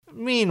late.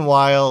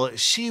 Meanwhile,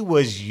 she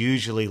was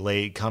usually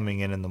late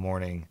coming in the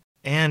morning,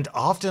 and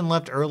often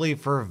left early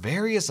for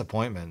various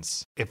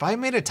appointments. If I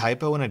made a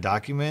typo in a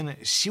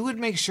document, she would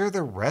make sure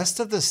the rest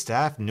of the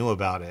staff knew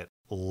about it,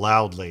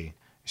 loudly.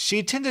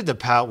 She tended to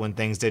pout when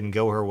things didn't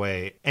go her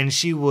way, and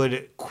she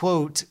would,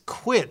 quote,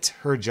 quit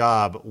her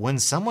job when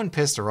someone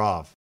pissed her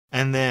off.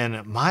 And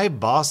then my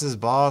boss's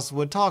boss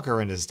would talk her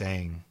into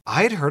staying.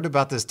 I'd heard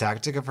about this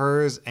tactic of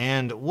hers,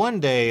 and one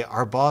day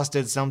our boss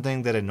did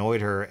something that annoyed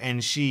her,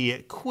 and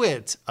she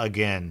quit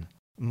again.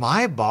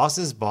 My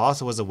boss's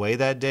boss was away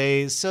that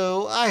day,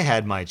 so I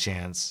had my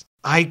chance.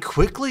 I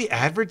quickly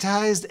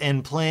advertised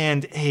and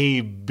planned a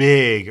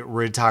big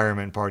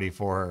retirement party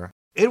for her.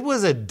 It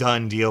was a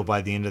done deal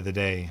by the end of the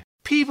day.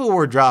 People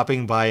were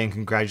dropping by and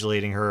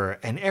congratulating her,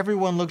 and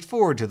everyone looked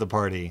forward to the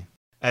party.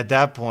 At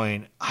that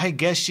point, I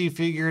guess she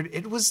figured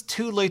it was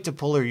too late to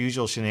pull her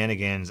usual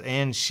shenanigans,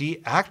 and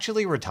she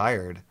actually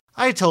retired.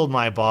 I told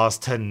my boss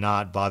to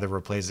not bother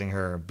replacing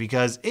her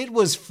because it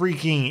was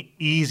freaking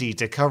easy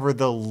to cover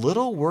the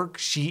little work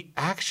she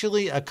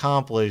actually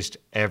accomplished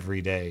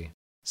every day.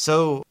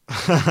 So,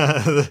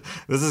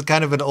 this is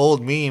kind of an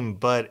old meme,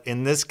 but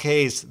in this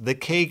case, the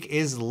cake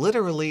is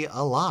literally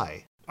a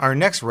lie. Our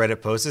next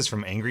Reddit post is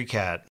from Angry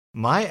Cat.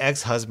 My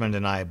ex-husband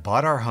and I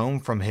bought our home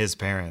from his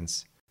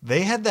parents.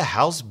 They had the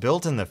house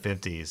built in the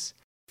 50s.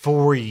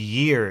 For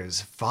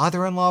years,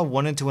 father-in-law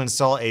wanted to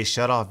install a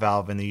shutoff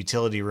valve in the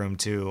utility room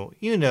to,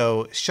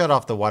 shut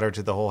off the water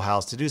to the whole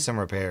house to do some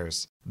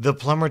repairs. The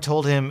plumber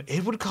told him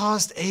it would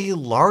cost a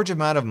large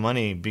amount of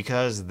money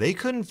because they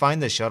couldn't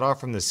find the shutoff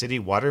from the city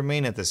water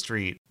main at the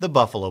street, the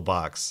Buffalo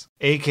Box,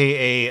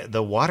 aka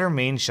the water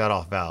main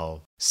shutoff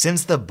valve.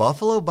 Since the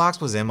Buffalo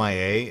Box was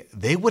MIA,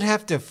 they would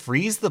have to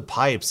freeze the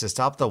pipes to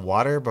stop the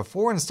water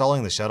before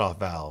installing the shutoff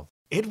valve.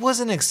 It was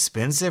an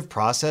expensive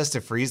process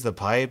to freeze the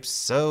pipes,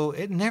 so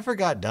it never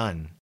got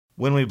done.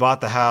 When we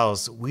bought the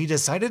house, we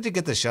decided to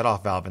get the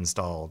shutoff valve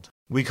installed.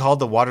 We called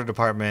the water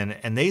department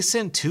and they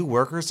sent 2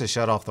 workers to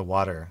shut off the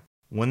water.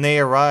 When they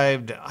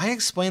arrived, I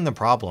explained the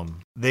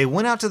problem. They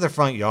went out to the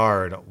front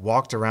yard,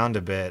 walked around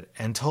a bit,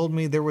 and told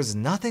me there was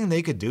nothing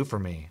they could do for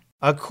me.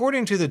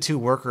 According to the 2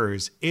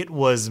 workers, it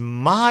was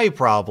my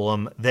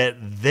problem that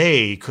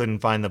they couldn't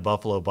find the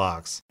Buffalo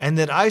Box, and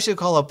that I should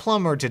call a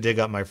plumber to dig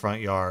up my front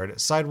yard,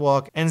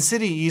 sidewalk, and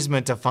city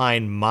easement to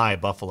find my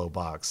Buffalo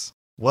Box.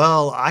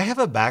 Well, I have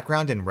a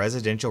background in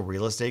residential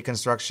real estate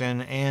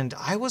construction, and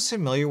I was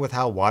familiar with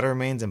how water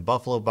mains and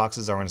Buffalo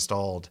Boxes are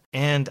installed,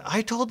 and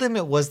I told them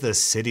it was the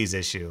city's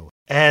issue,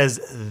 as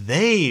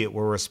they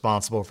were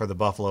responsible for the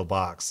Buffalo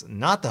Box,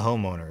 not the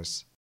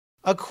homeowners.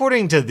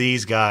 According to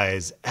these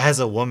guys, as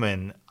a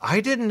woman,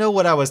 I didn't know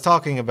what I was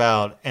talking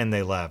about, and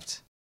they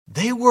left.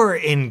 They were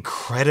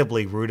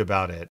incredibly rude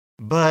about it,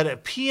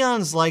 but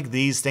peons like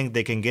these think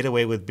they can get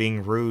away with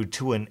being rude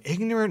to an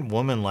ignorant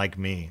woman like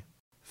me.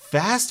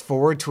 Fast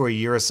forward to a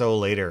year or so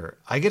later,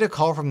 I get a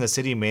call from the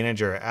city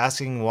manager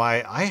asking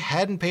why I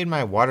hadn't paid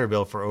my water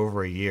bill for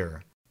over a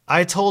year.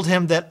 I told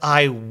him that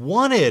I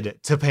wanted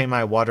to pay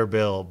my water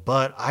bill,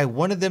 but I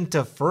wanted them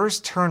to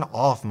first turn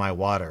off my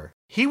water.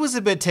 He was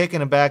a bit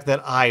taken aback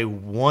that I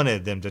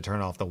wanted them to turn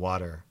off the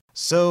water.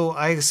 So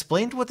I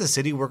explained what the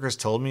city workers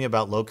told me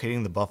about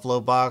locating the Buffalo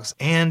Box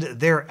and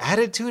their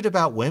attitude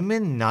about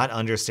women not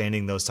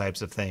understanding those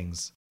types of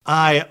things.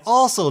 I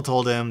also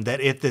told him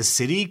that if the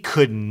city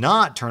could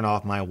not turn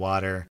off my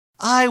water,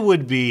 I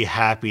would be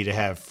happy to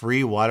have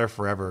free water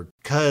forever,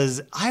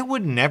 cause I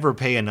would never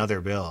pay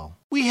another bill.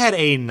 We had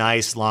a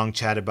nice long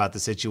chat about the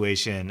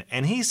situation,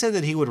 and he said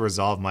that he would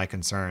resolve my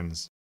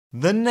concerns.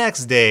 The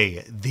next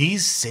day,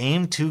 these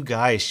same 2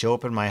 guys show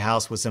up at my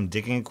house with some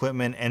digging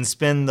equipment and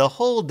spend the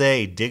whole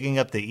day digging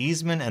up the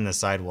easement and the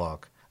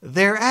sidewalk.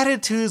 Their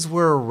attitudes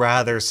were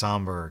rather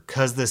somber,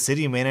 cause the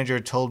city manager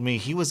told me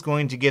he was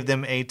going to give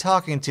them a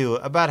talking to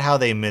about how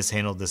they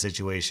mishandled the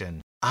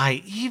situation.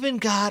 I even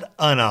got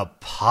an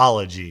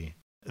apology.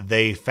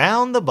 They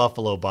found the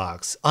Buffalo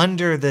Box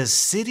under the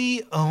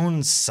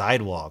city-owned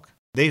sidewalk.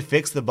 They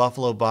fixed the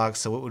Buffalo Box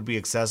so it would be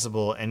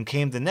accessible and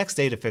came the next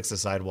day to fix the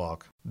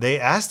sidewalk. They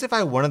asked if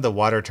I wanted the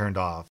water turned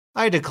off.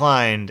 I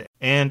declined,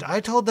 and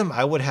I told them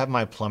I would have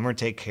my plumber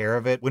take care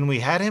of it when we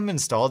had him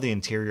install the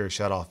interior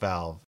shutoff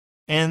valve.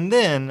 And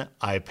then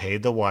I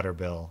paid the water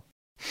bill.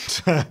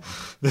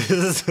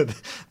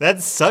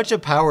 That's such a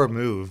power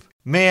move.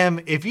 Ma'am,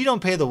 if you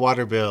don't pay the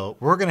water bill,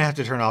 we're gonna have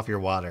to turn off your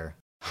water.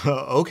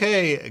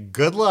 Okay,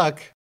 good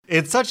luck.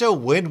 It's such a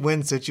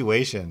win-win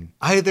situation.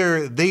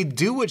 Either they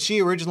do what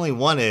she originally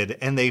wanted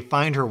and they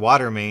find her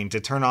water main to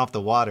turn off the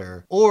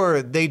water,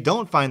 or they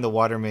don't find the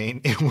water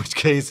main, in which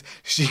case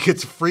she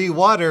gets free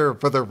water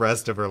for the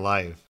rest of her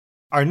life.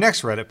 Our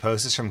next Reddit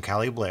post is from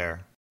Callie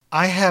Blair.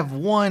 I have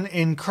one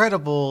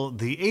incredible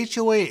 "the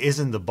HOA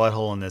isn't the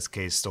butthole in this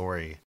case"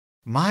 story.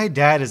 My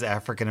dad is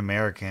African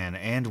American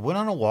and went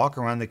on a walk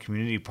around the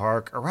community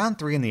park around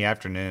 3 in the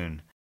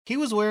afternoon. He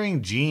was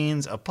wearing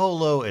jeans, a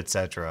polo,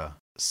 etc.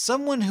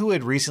 Someone who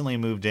had recently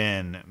moved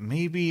in,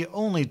 maybe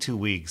only 2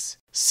 weeks,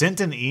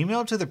 sent an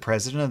email to the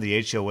president of the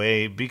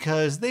HOA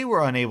because they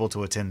were unable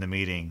to attend the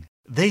meeting.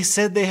 They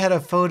said they had a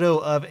photo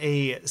of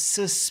a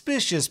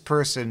suspicious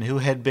person who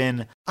had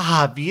been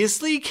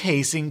obviously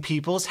casing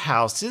people's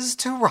houses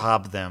to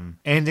rob them,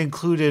 and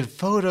included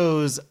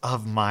photos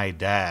of my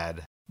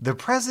dad. The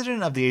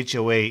president of the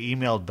HOA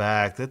emailed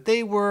back that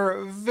they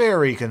were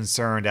very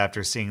concerned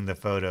after seeing the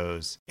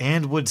photos,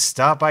 and would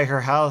stop by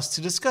her house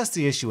to discuss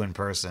the issue in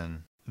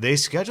person. They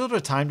scheduled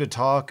a time to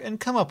talk and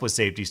come up with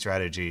safety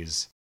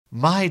strategies.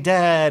 My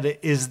dad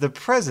is the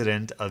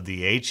president of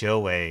the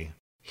HOA.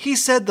 He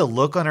said the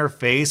look on her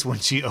face when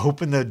she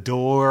opened the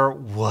door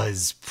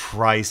was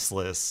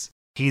priceless.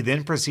 He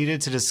then proceeded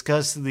to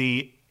discuss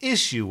the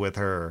issue with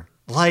her.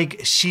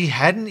 Like she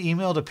hadn't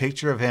emailed a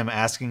picture of him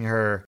asking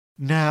her,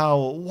 "Now,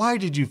 why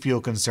did you feel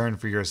concerned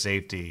for your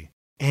safety?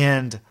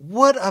 And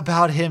what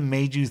about him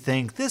made you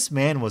think this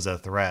man was a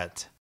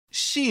threat?"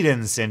 She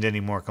didn't send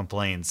any more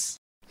complaints.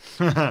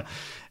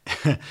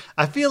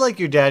 I feel like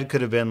your dad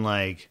could have been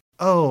like,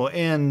 "Oh,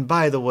 and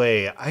by the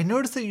way, I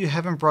noticed that you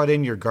haven't brought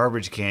in your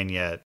garbage can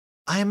yet.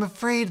 I am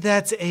afraid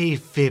that's a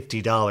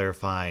 $50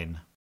 fine."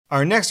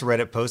 Our next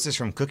Reddit post is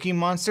from Cookie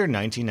Monster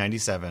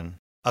 1997.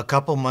 A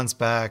couple months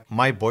back,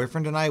 my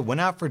boyfriend and I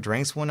went out for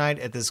drinks one night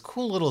at this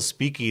cool little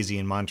speakeasy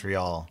in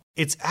Montreal.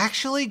 It's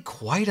actually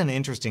quite an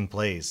interesting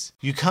place.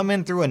 You come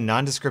in through a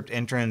nondescript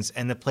entrance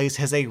and the place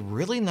has a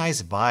really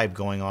nice vibe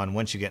going on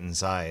once you get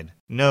inside.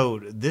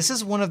 Note, this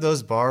is one of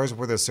those bars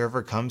where the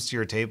server comes to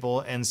your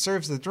table and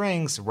serves the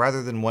drinks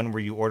rather than one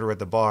where you order at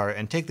the bar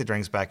and take the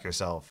drinks back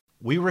yourself.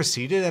 We were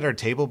seated at our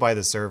table by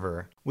the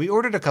server. We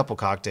ordered a couple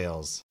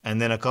cocktails,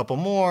 and then a couple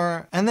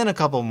more, and then a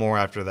couple more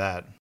after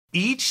that.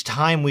 Each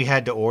time we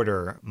had to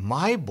order,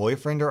 my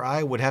boyfriend or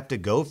I would have to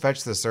go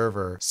fetch the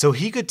server so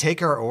he could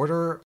take our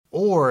order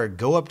or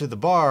go up to the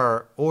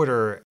bar,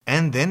 order,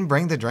 and then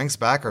bring the drinks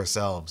back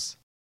ourselves.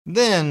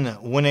 Then,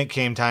 when it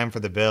came time for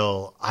the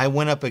bill, I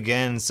went up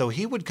again so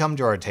he would come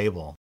to our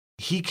table.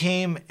 He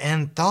came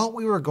and thought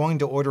we were going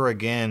to order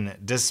again,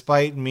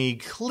 despite me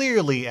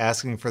clearly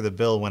asking for the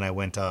bill when I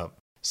went up.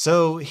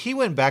 So he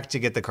went back to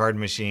get the card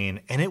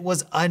machine, and it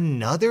was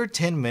another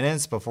 10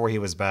 minutes before he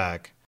was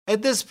back.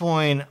 At this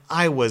point,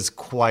 I was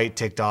quite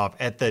ticked off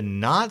at the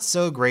not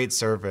so great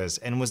service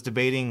and was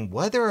debating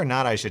whether or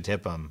not I should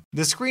tip him.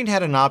 The screen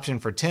had an option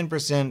for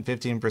 10%,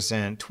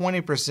 15%,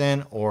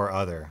 20%, or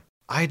other.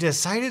 I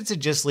decided to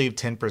just leave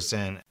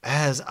 10%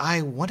 as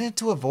I wanted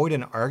to avoid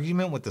an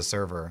argument with the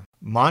server.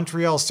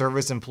 Montreal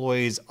service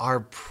employees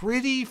are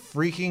pretty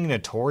freaking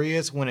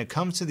notorious when it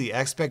comes to the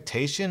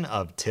expectation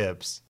of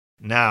tips.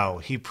 Now,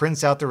 he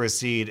prints out the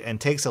receipt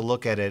and takes a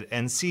look at it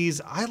and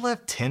sees I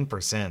left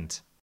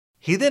 10%.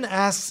 He then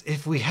asks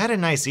if we had a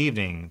nice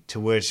evening, to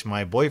which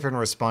my boyfriend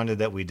responded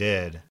that we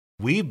did.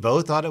 We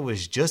both thought it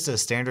was just a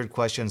standard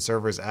question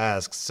servers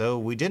ask, so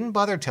we didn't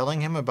bother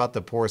telling him about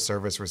the poor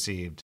service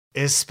received.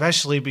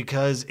 Especially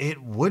because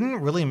it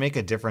wouldn't really make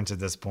a difference at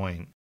this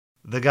point.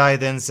 The guy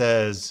then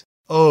says,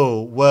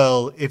 "Oh,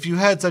 well, if you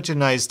had such a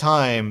nice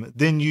time,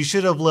 then you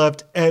should have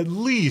left at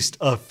least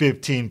a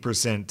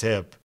 15%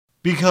 tip.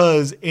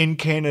 Because in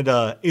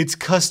Canada, it's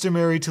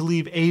customary to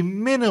leave a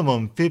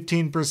minimum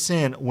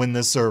 15% when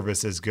the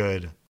service is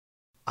good."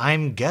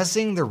 I'm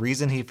guessing the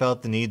reason he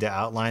felt the need to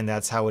outline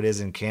that's how it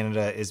is in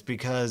Canada is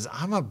because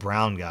I'm a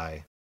brown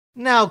guy.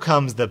 Now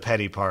comes the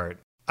petty part.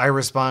 I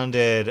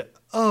responded,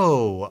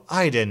 "Oh,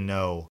 I didn't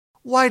know.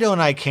 Why don't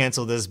I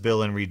cancel this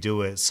bill and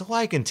redo it so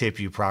I can tip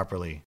you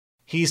properly?"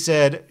 He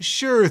said,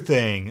 "Sure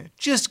thing.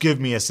 Just give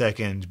me a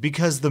second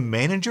because the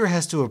manager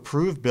has to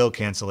approve bill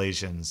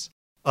cancellations."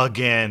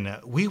 Again,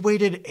 we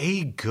waited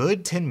a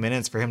good 10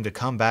 minutes for him to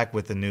come back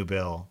with the new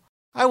bill.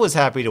 I was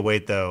happy to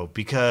wait though,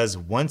 because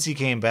once he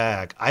came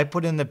back, I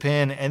put in the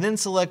PIN and then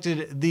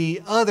selected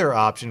the other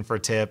option for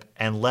tip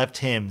and left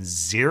him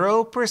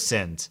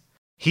 0%.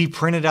 He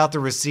printed out the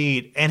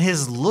receipt and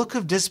his look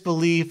of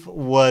disbelief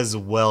was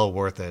well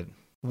worth it.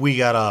 We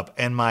got up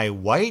and my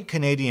white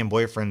Canadian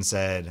boyfriend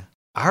said,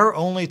 "Our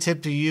only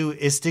tip to you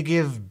is to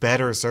give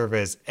better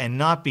service and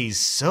not be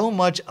so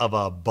much of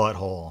a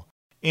butthole.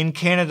 In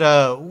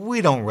Canada,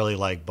 we don't really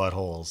like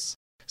buttholes."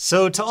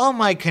 So to all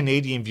my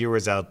Canadian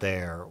viewers out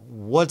there,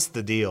 what's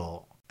the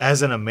deal?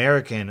 As an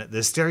American,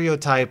 the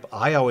stereotype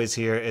I always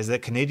hear is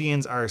that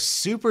Canadians are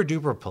super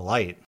duper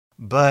polite.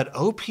 But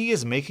OP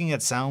is making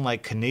it sound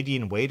like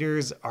Canadian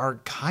waiters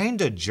are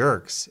kinda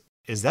jerks.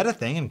 Is that a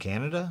thing in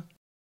Canada?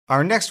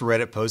 Our next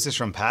Reddit post is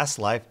from Past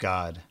Life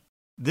God.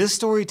 This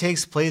story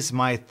takes place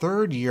my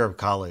third year of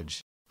college.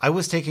 I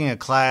was taking a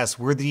class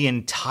where the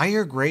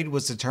entire grade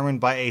was determined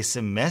by a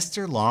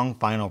semester-long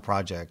final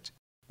project.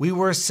 We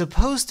were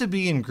supposed to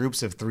be in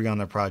groups of 3 on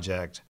the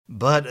project,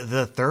 but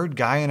the third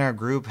guy in our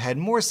group had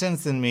more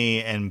sense than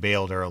me and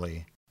bailed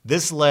early.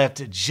 This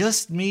left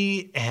just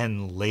me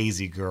and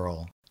Lazy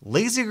Girl.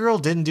 Lazy Girl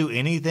didn't do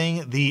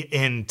anything the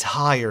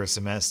entire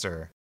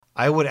semester.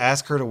 I would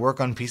ask her to work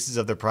on pieces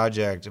of the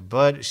project,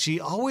 but she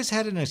always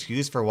had an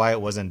excuse for why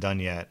it wasn't done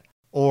yet.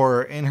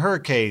 Or, in her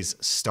case,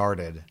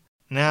 started.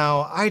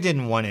 Now, I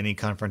didn't want any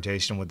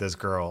confrontation with this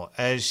girl,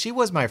 as she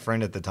was my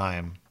friend at the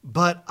time.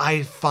 But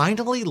I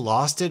finally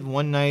lost it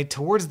one night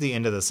towards the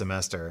end of the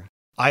semester.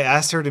 I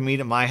asked her to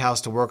meet at my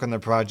house to work on the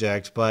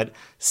project, but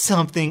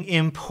something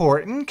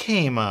important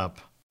came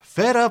up.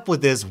 Fed up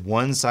with this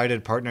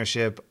one-sided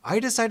partnership, I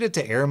decided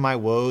to air my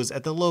woes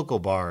at the local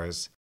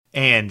bars.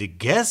 And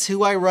guess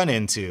who I run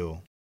into?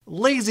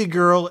 Lazy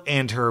Girl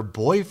and her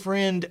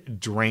boyfriend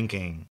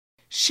drinking.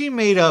 She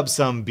made up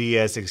some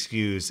BS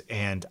excuse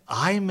and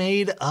I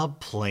made a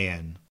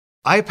plan.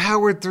 I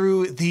powered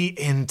through the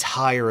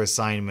entire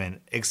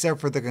assignment, except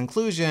for the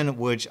conclusion,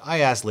 which I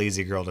asked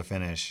Lazy Girl to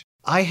finish.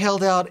 I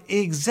held out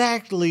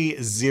exactly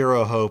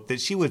 0 hope that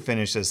she would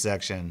finish this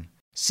section.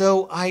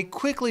 So I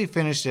quickly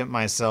finished it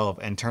myself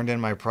and turned in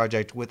my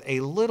project with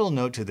a little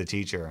note to the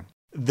teacher.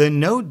 The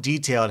note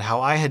detailed how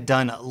I had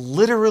done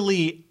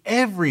literally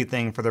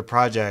everything for the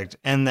project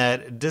and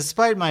that,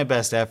 despite my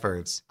best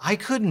efforts, I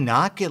could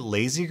not get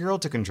Lazy Girl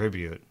to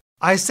contribute.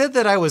 I said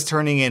that I was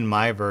turning in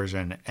my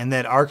version and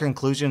that our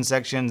conclusion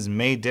sections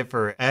may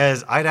differ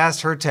as I'd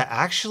asked her to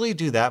actually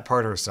do that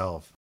part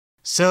herself.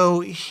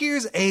 So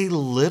here's a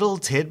little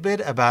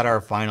tidbit about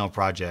our final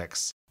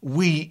projects.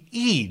 We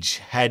each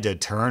had to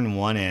turn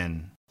one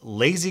in.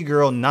 Lazy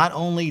Girl not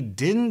only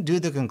didn't do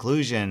the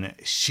conclusion,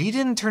 she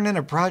didn't turn in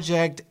a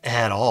project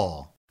at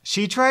all.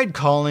 She tried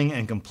calling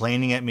and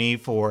complaining at me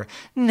for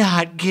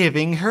not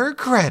giving her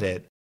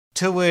credit.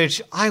 To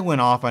which I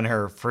went off on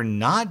her for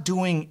not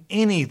doing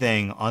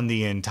anything on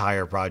the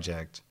entire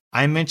project.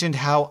 I mentioned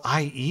how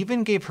I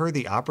even gave her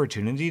the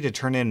opportunity to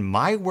turn in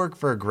my work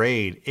for a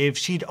grade if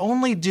she'd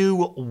only do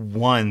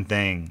one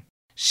thing.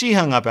 She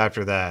hung up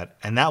after that,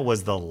 and that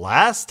was the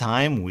last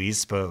time we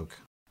spoke.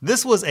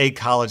 This was a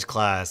college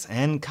class,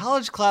 and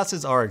college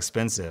classes are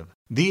expensive.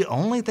 The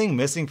only thing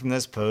missing from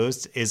this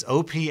post is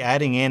OP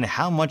adding in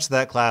how much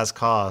that class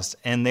cost,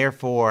 and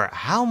therefore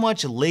how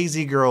much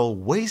Lazy Girl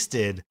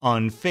wasted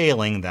on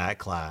failing that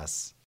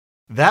class.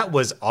 That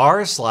was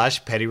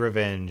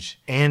r/Pettyrevenge,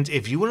 and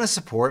if you want to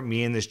support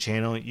me and this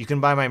channel, you can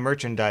buy my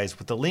merchandise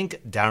with the link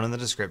down in the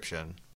description.